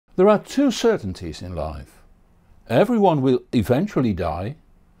There are two certainties in life. Everyone will eventually die,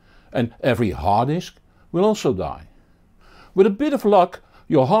 and every hard disk will also die. With a bit of luck,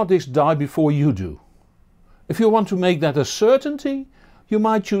 your hard disk dies before you do. If you want to make that a certainty, you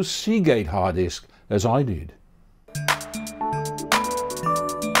might choose Seagate hard disk, as I did.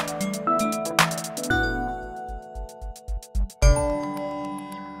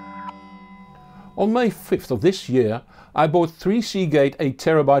 On May 5th of this year, I bought 3 Seagate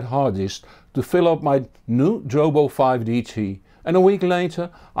 8TB hard disks to fill up my new Drobo 5DT, and a week later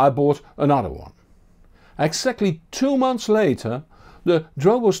I bought another one. Exactly 2 months later, the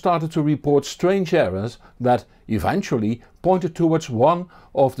Drobo started to report strange errors that eventually pointed towards one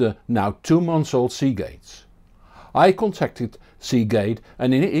of the now 2 months old Seagates. I contacted Seagate,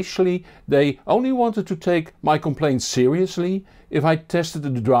 and initially they only wanted to take my complaint seriously if I tested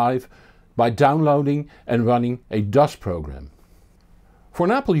the drive by downloading and running a DOS program. For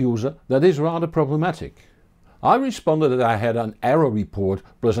an Apple user that is rather problematic. I responded that I had an error report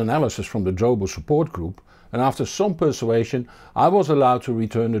plus analysis from the Drobo support group, and after some persuasion I was allowed to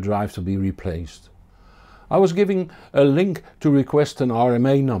return the drive to be replaced. I was given a link to request an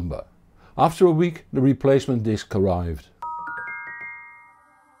RMA number. After a week the replacement disk arrived.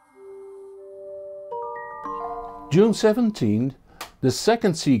 June 17th, the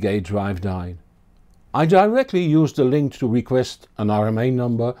second Seagate drive died. I directly used the link to request an RMA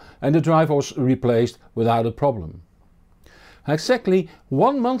number and the drive was replaced without a problem. Exactly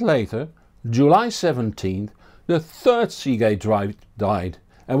 1 month later, July 17th, the third Seagate drive died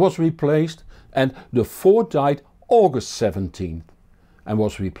and was replaced, and the fourth died August 17th and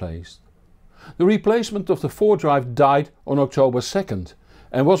was replaced. The replacement of the fourth drive died on October 2nd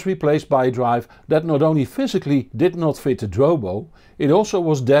and was replaced by a drive that not only physically did not fit the Drobo, it also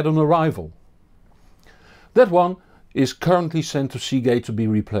was dead on arrival. That one is currently sent to Seagate to be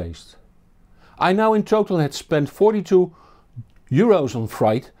replaced. I now in total had spent €42 on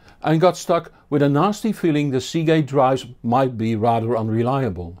freight and got stuck with a nasty feeling the Seagate drives might be rather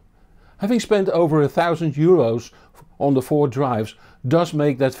unreliable. Having spent over €1,000 on the 4 drives does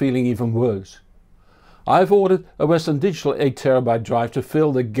make that feeling even worse. I've ordered a Western Digital 8TB drive to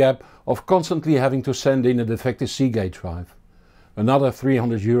fill the gap of constantly having to send in a defective Seagate drive. Another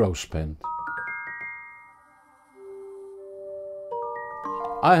 €300 spent.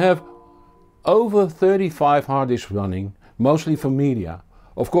 I have over 35 hard disks running, mostly for media.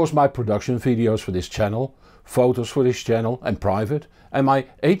 Of course my production videos for this channel, photos for this channel and private, and my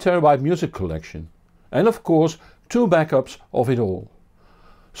 8TB music collection. And of course 2 backups of it all.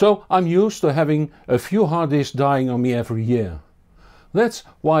 So I'm used to having a few hard disks dying on me every year. That's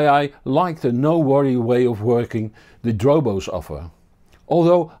why I like the no worry way of working the Drobos offer.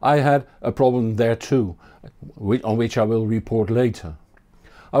 Although I had a problem there too, on which I will report later.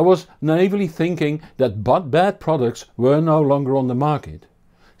 I was naively thinking that bad products were no longer on the market.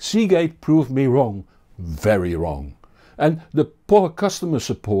 Seagate proved me wrong, very wrong. And the poor customer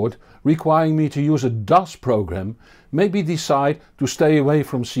support requiring me to use a DOS program made me decide to stay away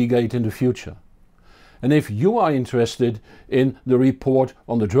from Seagate in the future. And if you are interested in the report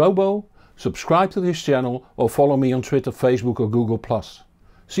on the Drobo, subscribe to this channel or follow me on Twitter, Facebook or Google+.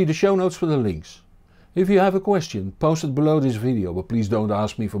 See the show notes for the links. If you have a question, post it below this video, but please don't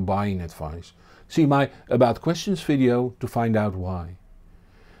ask me for buying advice. See my About Questions video to find out why.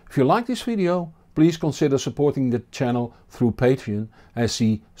 If you like this video, please consider supporting the channel through Patreon and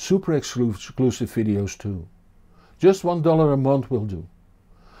see super exclusive videos too. Just $1 a month will do.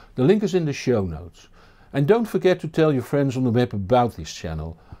 The link is in the show notes. And don't forget to tell your friends on the web about this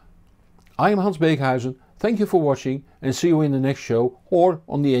channel. I am Hans Beekhuizen, thank you for watching and see you in the next show or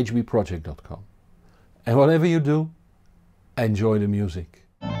on thehbproject.com. And whatever you do, enjoy the music.